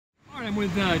I'm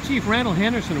with Chief Randall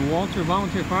Henderson of Walter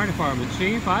Volunteer Fire Department.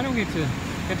 Chief, I don't get to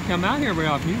come out here very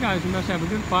often. You guys must have a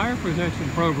good fire prevention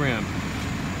program.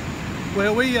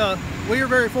 Well, we are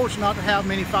very fortunate not to have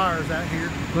many fires out here.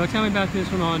 Well, tell me about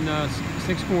this one on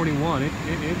 641. It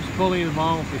was fully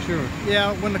involved for sure.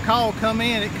 Yeah, when the call come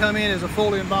in, it come in as a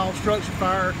fully involved structure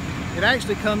fire. It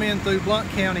actually come in through Blount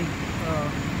County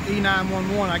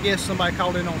E911. I guess somebody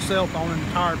called in on cell phone and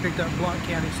the tower picked up Blount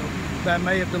County, so that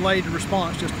may have delayed the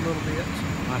response just a little bit.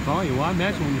 I thought you. Well, I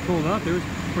imagine when you pulled up, there was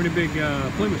pretty big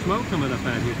plume of smoke coming up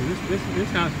out here. So this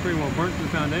house is pretty well burnt to the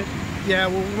foundation. Yeah,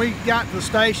 well, when we got to the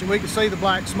station, we could see the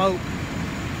black smoke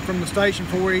from the station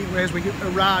as we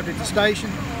arrived at the station.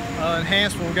 And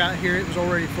Hanceville got here, it was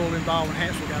already fully involved when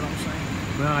Hanceville got on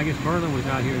scene. Well, I guess Berlin was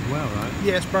out here as well, right?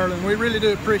 Yes, Berlin. We really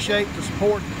do appreciate the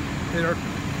support that our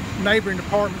neighboring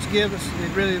departments give us.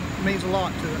 It really means a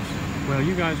lot to us. Well,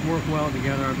 you guys work well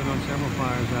together. I've been on several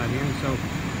fires out here. So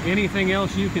anything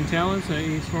else you can tell us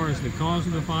as far as the cause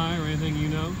of the fire or anything you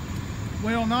know?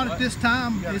 Well, not at this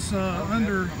time. It's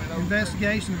under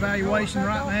investigation, evaluation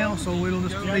right now, so it'll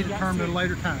just be determined at a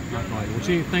later time. Well,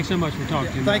 Chief, thanks so much for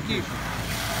talking to me. Thank you.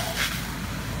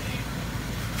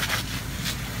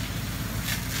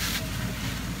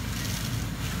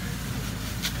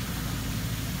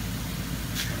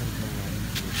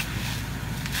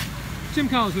 Tim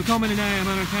Collins with Coleman today. I'm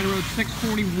out on County Road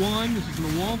 641. This is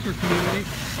in the Walter community.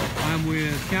 I'm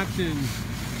with Captain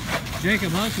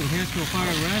Jacob Hudson with Hanceville Fire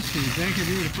and Rescue. Jacob,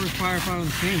 you were the first firefighter on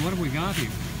the scene. What have we got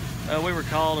here? We were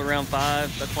called around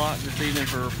 5 o'clock this evening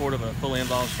for a report of a fully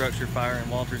involved structure fire in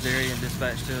Walter's area and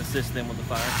dispatched to assist them with the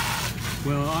fire.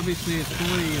 Well, obviously it's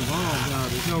fully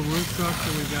involved. There's no roof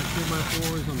structure. We've got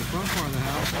 2x4s on the front part of the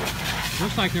house.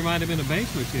 Looks like there might have been a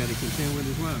basement you had to contend with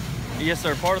as well. Yes,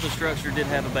 sir. Part of the structure did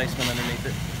have a basement underneath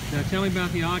it. Now tell me about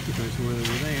the occupants. Were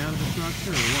they out of the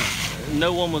structure or what?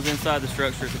 No one was inside the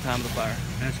structure at the time of the fire.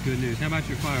 That's good news. How about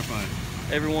your firefighters?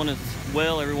 Everyone is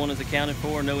well. Everyone is accounted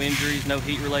for. No injuries, no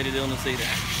heat-related illness either.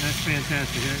 That's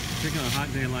fantastic, particularly on a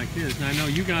hot day like this. Now I know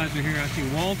you guys are here. I see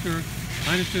Walter.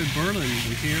 I understood Berlin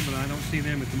was here, but I don't see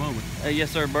them at the moment.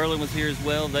 Yes, sir. Berlin was here as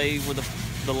well. They were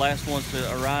the last ones to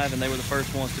arrive, and they were the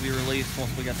first ones to be released once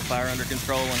we got the fire under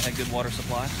control and had good water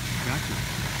supply. Gotcha.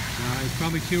 It's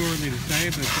probably too early to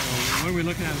say, but what are we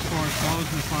looking at as far as cause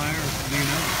of the fire? Do you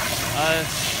know?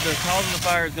 The cause of the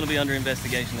fire is going to be under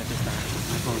investigation at this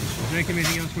time. Jacob,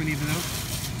 anything else we need to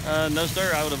know? No,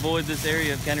 sir. I would avoid this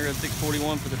area of County Road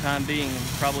 641 for the time being, and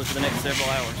probably for the next several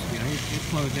hours. Yeah, it's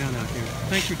closed down out here.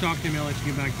 Thanks for talking to me. I'll let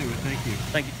you get back to it. Thank you.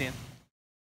 Thank you, Tim.